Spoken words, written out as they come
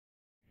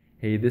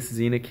Hey, this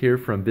is Enoch here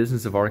from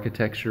Business of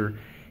Architecture,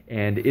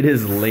 and it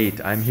is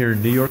late. I'm here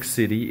in New York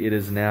City. It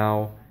is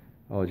now,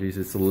 oh geez,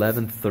 it's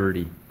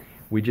 11:30.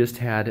 We just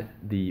had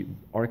the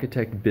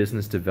Architect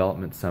Business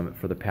Development Summit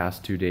for the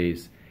past 2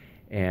 days,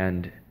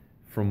 and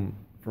from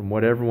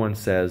what everyone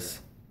says,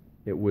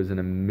 it was an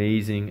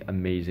amazing,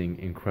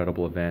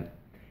 incredible event,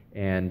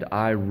 and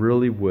I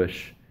really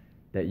wish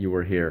that you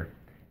were here.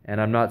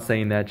 And I'm not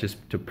saying that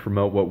just to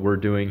promote what we're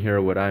doing here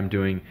or what I'm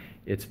doing.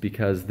 It's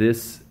because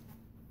this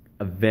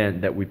event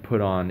that we put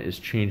on is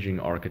changing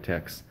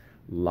architects'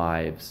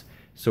 lives.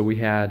 So we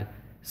had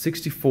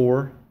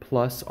 64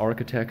 plus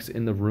architects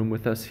in the room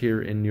with us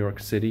here in New York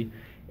City,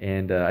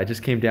 and I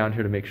just came down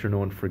here to make sure no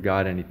one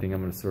forgot anything. I'm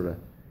going to sort of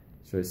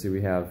show you. See,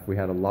 we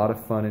had a lot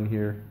of fun in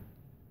here.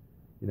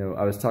 You know,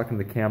 I was talking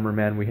to the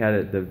cameraman. We had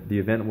it. The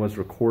event was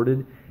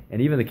recorded,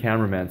 and even the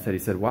cameraman said, he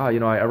said, "Wow, you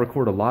know, I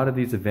record a lot of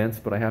these events,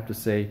 but I have to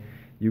say,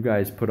 you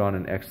guys put on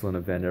an excellent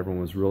event. Everyone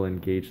was really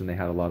engaged, and they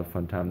had a lot of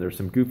fun time. There's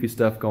some goofy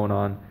stuff going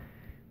on.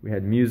 We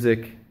had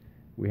music,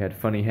 we had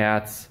funny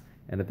hats,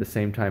 and at the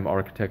same time,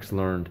 architects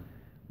learned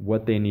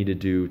what they need to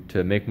do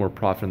to make more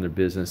profit in their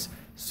business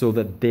so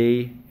that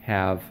they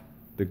have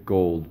the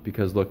gold.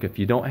 Because look, if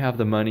you don't have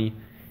the money,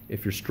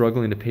 if you're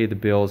struggling to pay the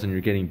bills and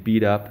you're getting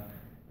beat up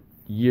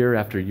year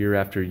after year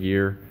after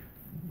year,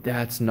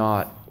 that's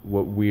not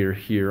what we're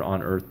here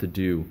on earth to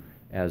do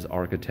as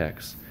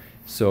architects.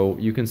 So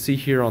you can see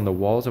here on the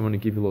walls, I'm going to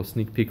give you a little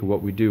sneak peek of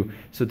what we do.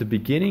 So at the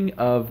beginning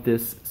of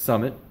this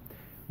summit,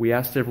 we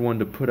asked everyone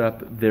to put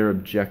up their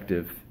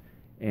objective,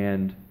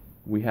 and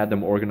we had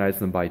them organize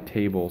them by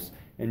tables.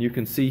 And you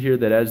can see here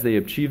that as they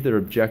achieved their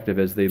objective,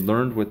 as they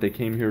learned what they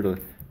came here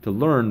to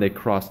learn, they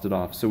crossed it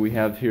off. So we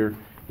have here,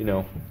 you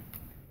know,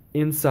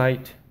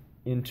 insight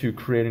into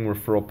creating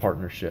referral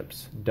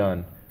partnerships,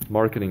 done.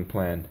 Marketing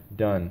plan,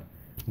 done.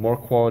 More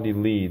quality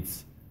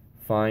leads,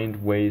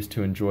 find ways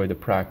to enjoy the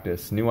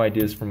practice. New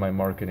ideas for my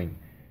marketing.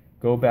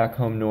 Go back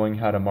home knowing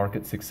how to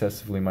market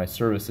successfully my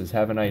services.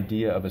 Have an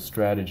idea of a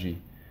strategy.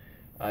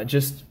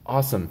 Just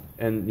awesome.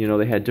 And you know,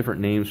 they had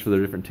different names for their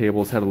different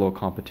tables, had a little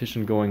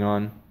competition going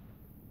on.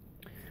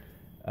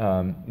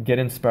 Get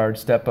inspired,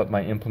 step up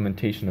my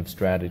implementation of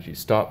strategy.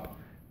 Stop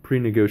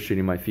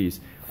pre-negotiating my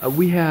fees.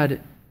 We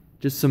had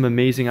just some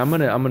amazing, I'm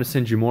gonna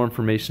send you more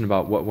information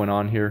about what went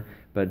on here,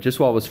 but just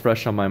while it was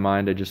fresh on my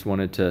mind, I just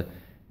wanted to,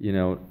 you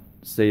know,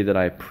 say that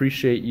I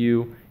appreciate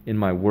you in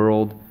my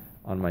world,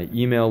 on my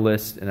email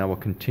list, and I will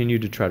continue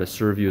to try to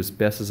serve you as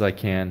best as I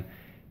can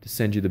to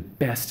send you the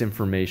best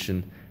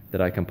information that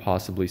I can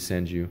possibly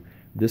send you.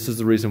 This is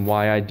the reason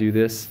why I do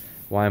this,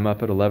 why I'm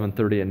up at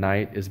 11:30 at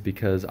night, is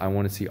because I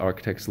want to see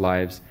architects'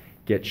 lives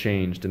get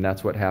changed, and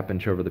that's what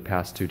happened here over the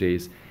past 2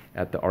 days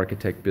at the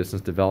Architect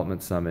Business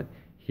Development Summit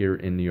here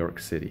in New York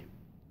City.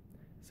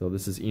 So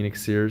this is Enoch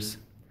Sears,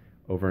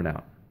 over and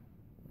out.